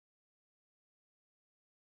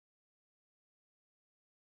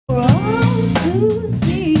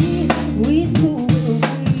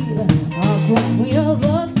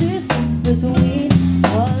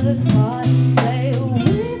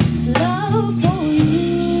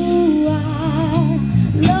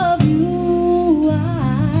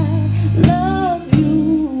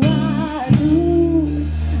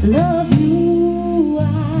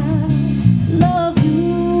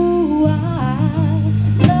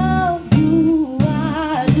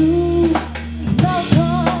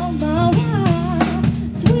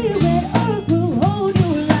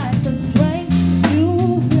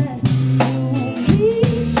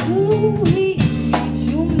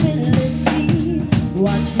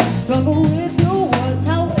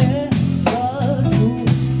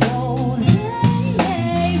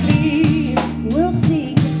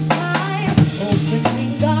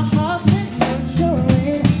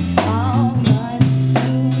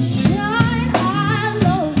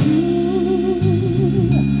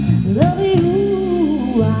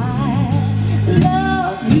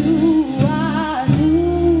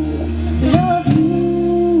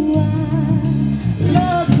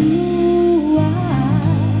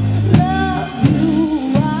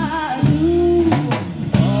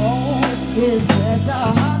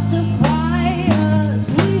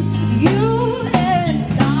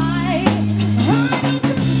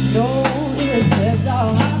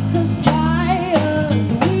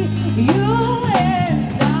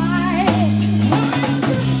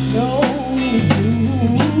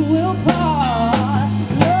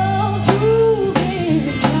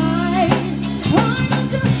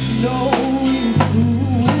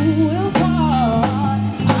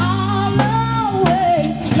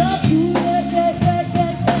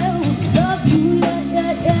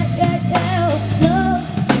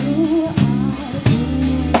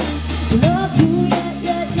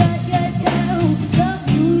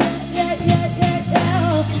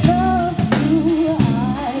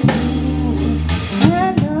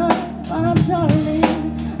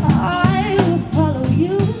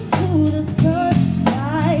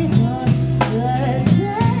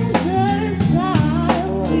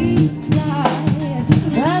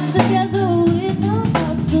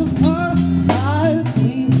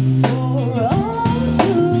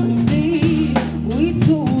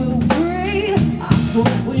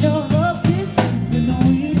We don't know if it's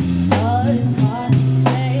between us. I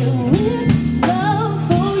say with love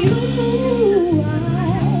for you,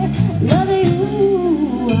 I love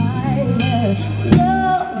you, I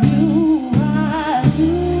love you, I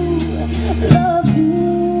do love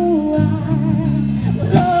you, I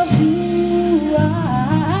love you,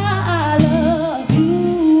 I love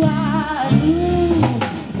you, I do.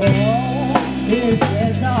 Oh, this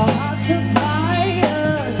gets hard to find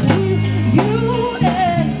us, you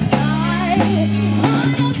and I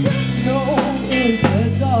don't know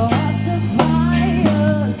it's hard to find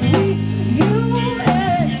us, you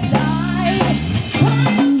and I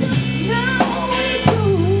don't know it's who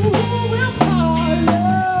will part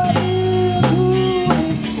love you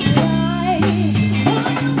through life.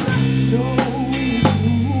 Don't know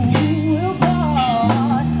who will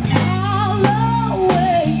part. I'll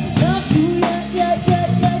always love you, yeah, yeah, yeah,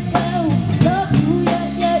 yeah, yeah. Love you, yeah,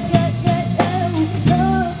 yeah, yeah, yeah, yeah.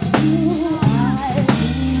 Love you, I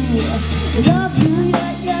do. Love you,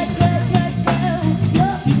 yeah, yeah, yeah, yeah, yeah.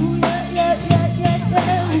 Love you, yeah, yeah, yeah, yeah,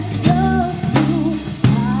 yeah. Love you,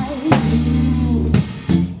 I do.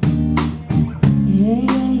 Yeah,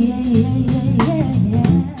 yeah, yeah, yeah, yeah, yeah,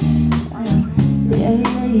 yeah. Yeah,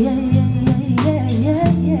 yeah, yeah, yeah, yeah,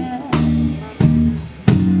 yeah, yeah.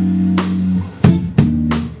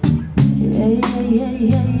 Yeah, yeah, yeah,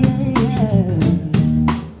 yeah, yeah, yeah.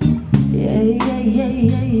 Yeah, yeah, yeah,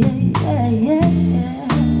 yeah, yeah, yeah, yeah.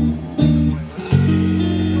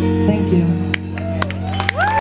 Thank you.